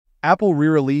Apple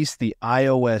re-released the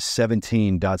iOS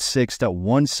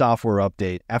 17.6.1 software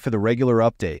update after the regular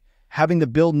update, having the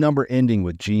build number ending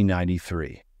with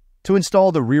G93. To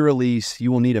install the re-release,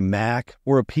 you will need a Mac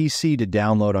or a PC to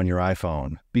download on your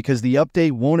iPhone, because the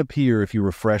update won't appear if you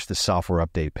refresh the software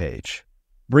update page.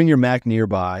 Bring your Mac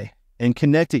nearby and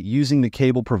connect it using the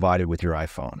cable provided with your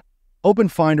iPhone. Open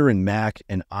Finder in Mac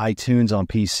and iTunes on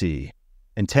PC,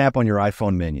 and tap on your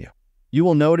iPhone menu. You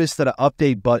will notice that an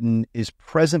update button is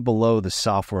present below the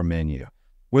software menu,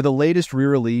 where the latest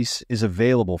re-release is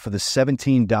available for the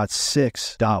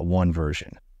 17.6.1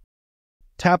 version.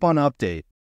 Tap on Update.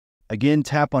 Again,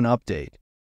 tap on Update.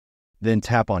 Then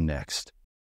tap on Next.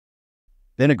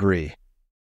 Then agree.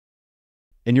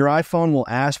 And your iPhone will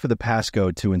ask for the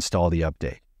passcode to install the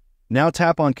update. Now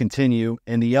tap on Continue,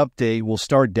 and the update will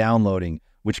start downloading,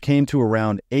 which came to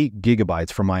around 8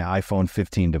 gigabytes for my iPhone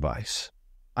 15 device.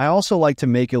 I also like to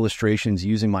make illustrations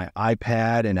using my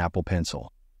iPad and Apple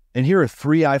Pencil. And here are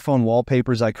 3 iPhone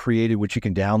wallpapers I created, which you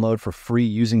can download for free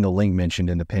using the link mentioned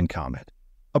in the pinned comment.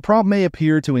 A prompt may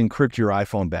appear to encrypt your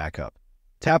iPhone backup.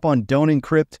 Tap on Don't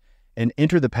Encrypt and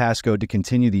enter the passcode to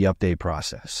continue the update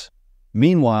process.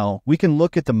 Meanwhile, we can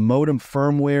look at the modem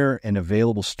firmware and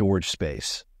available storage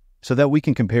space, so that we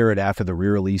can compare it after the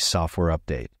re-release software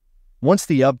update. Once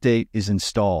the update is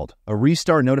installed, a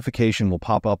restart notification will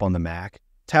pop up on the Mac.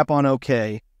 Tap on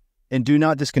OK, and do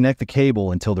not disconnect the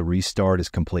cable until the restart is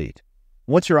complete.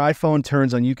 Once your iPhone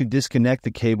turns on, you can disconnect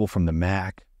the cable from the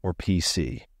Mac or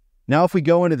PC. Now if we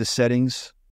go into the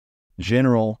Settings,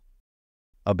 General,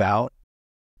 About,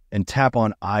 and tap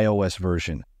on iOS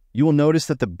version, you will notice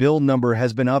that the build number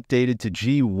has been updated to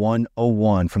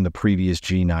G101 from the previous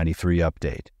G93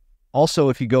 update. Also,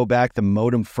 if you go back, the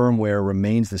modem firmware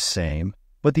remains the same,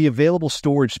 but the available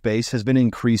storage space has been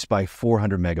increased by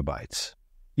 400 megabytes.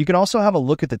 You can also have a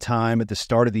look at the time at the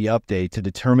start of the update to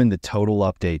determine the total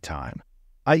update time.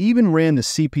 I even ran the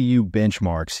CPU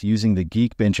benchmarks using the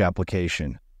Geekbench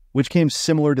application, which came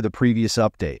similar to the previous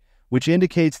update, which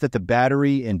indicates that the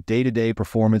battery and day-to-day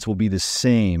performance will be the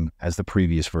same as the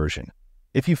previous version.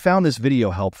 If you found this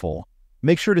video helpful,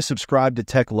 make sure to subscribe to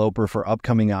Techloper for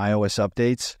upcoming iOS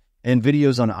updates and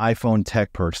videos on iPhone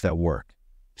tech perks that work.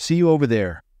 See you over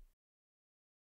there.